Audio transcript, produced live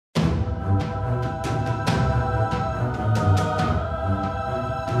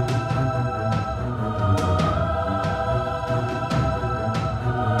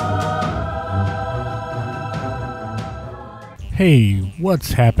Hey,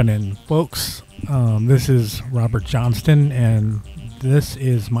 what's happening, folks? This is Robert Johnston, and this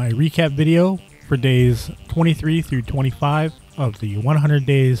is my recap video for days 23 through 25 of the 100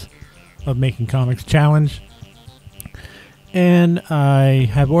 Days of Making Comics Challenge. And I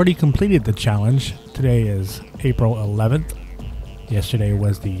have already completed the challenge. Today is April 11th. Yesterday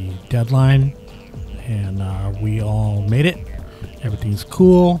was the deadline, and we all made it. Everything's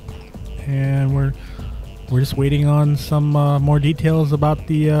cool, and we're just waiting on some more details about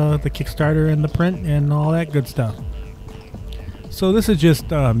the Kickstarter and the print and all that good stuff. So this is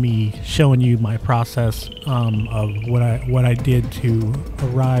just me showing you my process of what I did to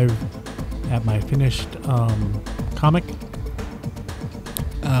arrive at my finished comic.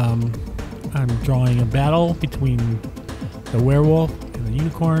 I'm drawing a battle between the werewolf and the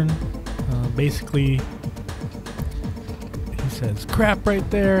unicorn. Basically, he says crap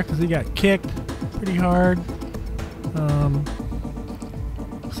right there because he got kicked pretty hard.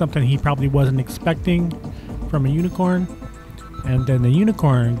 Something he probably wasn't expecting from a unicorn. And then the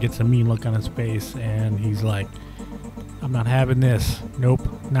unicorn gets a mean look on his face and he's like, I'm not having this. Nope,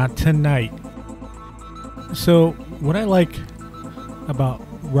 not tonight. So what I like about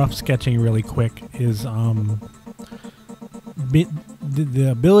rough sketching really quick is the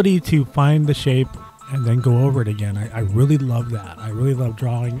ability to find the shape and then go over it again. I really love that. I really love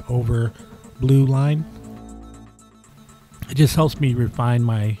drawing over blue line. It just helps me refine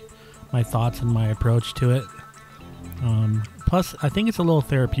my thoughts and my approach to it. Plus, I think it's a little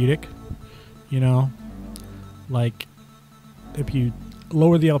therapeutic, you know, like if you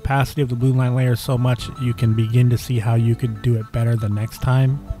lower the opacity of the blue line layer so much, you can begin to see how you could do it better the next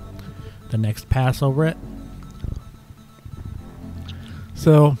time, the next pass over it.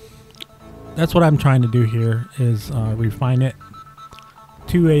 So that's what I'm trying to do here, is refine it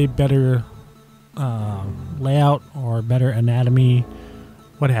to a better layout or better anatomy,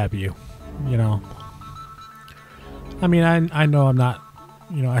 what have you, you know. I mean, I know I'm not,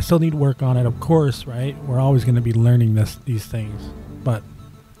 you know, I still need work on it, of course, right? We're always going to be learning these things, but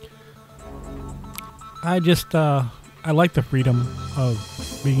I just I like the freedom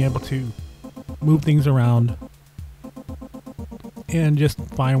of being able to move things around and just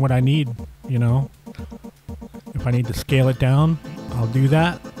find what I need, you know. If I need to scale it down, I'll do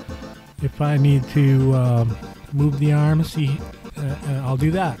that. If I need to move the arm, I'll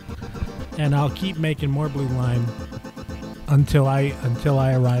do that, and I'll keep making more blue line until I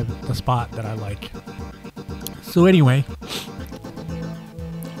arrive at the spot that I like. So anyway,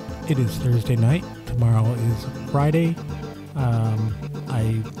 it is Thursday night. Tomorrow is Friday.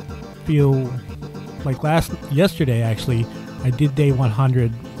 I feel like yesterday actually, I did day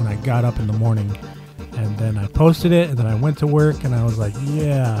 100 when I got up in the morning, and then I posted it, and then I went to work, and I was like,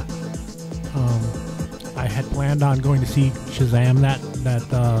 yeah. I had planned on going to see Shazam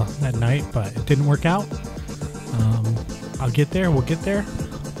that night, but it didn't work out. I'll get there. We'll get there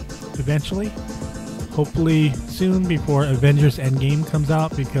eventually. Hopefully soon, before Avengers Endgame comes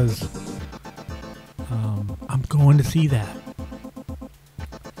out, because I'm going to see that.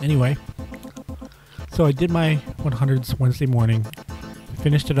 Anyway, so I did my 100s Wednesday morning,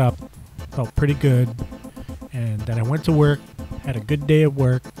 finished it up, felt pretty good, and then I went to work, had a good day at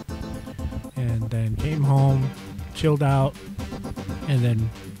work, and then came home, chilled out, and then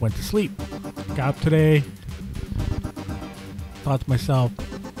went to sleep. Got up today, thought to myself,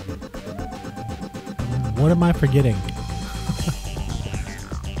 what am I forgetting?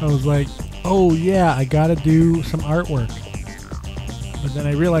 I was like, oh yeah, I gotta do some artwork. But then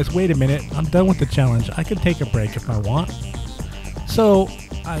I realized, wait a minute, I'm done with the challenge. I can take a break if I want. So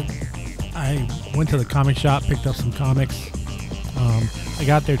I went to the comic shop, picked up some comics. I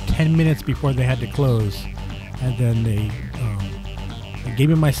got there 10 minutes before they had to close, and then they gave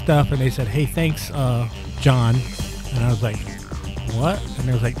me my stuff, and they said, hey, thanks, John. And I was like, what? And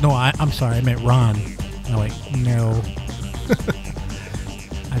they was like, no, I'm sorry, I meant Ron. And I'm like, no.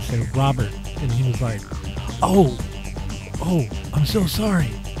 I said, Robert. And he was like, oh, I'm so sorry.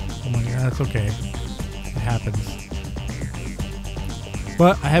 I'm like, yeah, that's okay. It happens.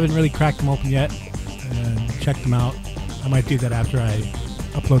 But I haven't really cracked them open yet and checked them out. I might do that after I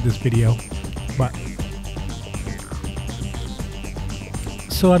upload this video. But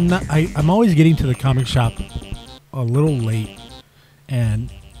so I'm always getting to the comic shop a little late,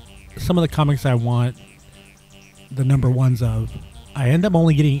 and some of the comics I want the number ones of, I end up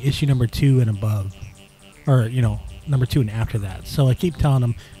only getting issue number 2 and above, or you know, number 2 and after that. So I keep telling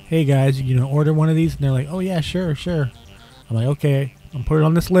them, hey guys, you know, order one of these, and they're like, oh yeah, sure. I'm like, okay, I'm putting it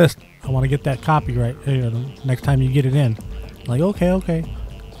on this list. I want to get that copyright, you know, next time you get it in. I'm like, okay.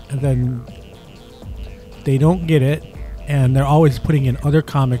 And then they don't get it, and they're always putting in other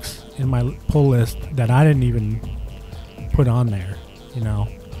comics in my pull list that I didn't even put on there, you know,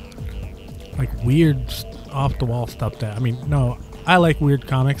 like weird off the wall stuff that, I mean, no, I like weird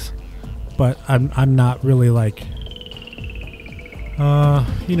comics, but I'm not really like,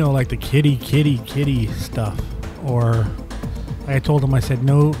 you know, like the kitty stuff. Or I told him, I said,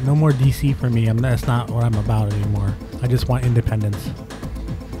 no more DC for me. That's not what I'm about anymore. I just want independence.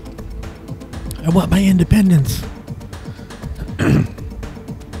 I want my independence.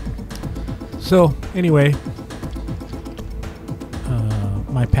 So anyway,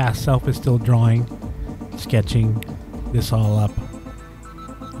 my past self is still drawing, sketching this all up.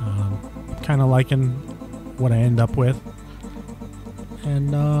 Kind of liking what I end up with.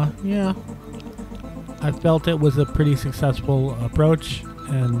 And yeah, I felt it was a pretty successful approach.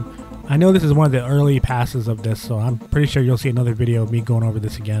 And I know this is one of the early passes of this, so I'm pretty sure you'll see another video of me going over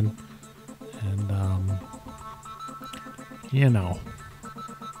this again. And you know,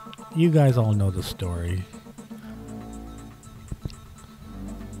 you guys all know the story.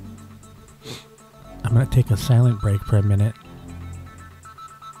 I'm gonna take a silent break for a minute.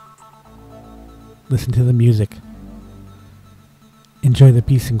 Listen to the music. Enjoy the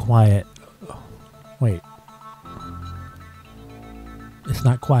peace and quiet. Wait. It's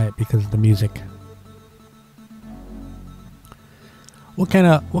not quiet because of the music. What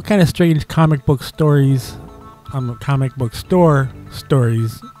kind of strange comic book stories, comic book store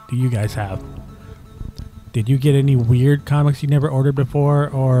stories do you guys have? Did you get any weird comics you never ordered before,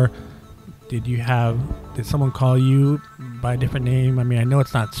 or did someone call you by a different name? I mean, I know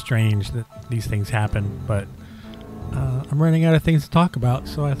it's not strange that these things happen, but I'm running out of things to talk about,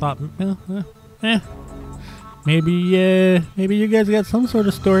 so I thought, maybe you guys got some sort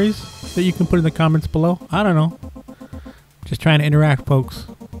of stories that you can put in the comments below. I don't know. Just trying to interact, folks.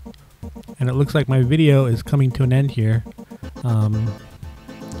 And it looks like my video is coming to an end here,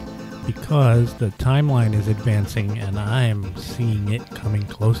 because the timeline is advancing and I'm seeing it coming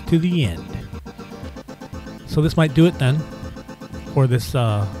close to the end. So this might do it then for this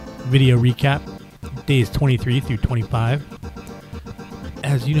video recap, days 23 through 25.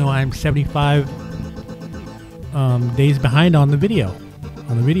 As you know, I'm 75 days behind on the video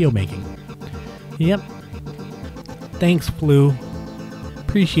making. Yep. Thanks, Flu.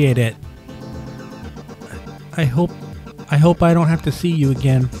 Appreciate it. I hope I don't have to see you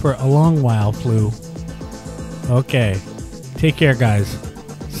again for a long while, Flu. Okay. Take care, guys.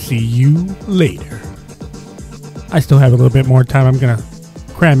 See you later. I still have a little bit more time. I'm gonna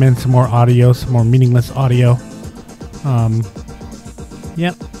cram in some more audio, some more meaningless audio.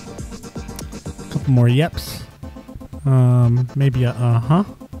 Yep. A couple more yeps. Maybe a uh-huh.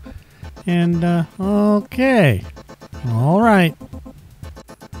 And, okay. All right.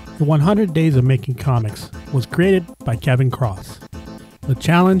 The 100 Days of Making Comics was created by Kevin Cross. The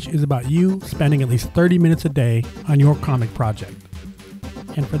challenge is about you spending at least 30 minutes a day on your comic project.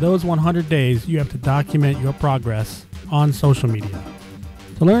 And for those 100 days, you have to document your progress on social media.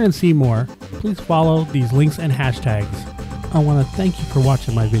 To learn and see more, please follow these links and hashtags. I want to thank you for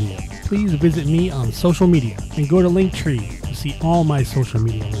watching my video. Please visit me on social media and go to Linktree to see all my social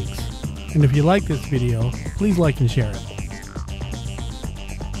media links. And if you like this video, please like and share it.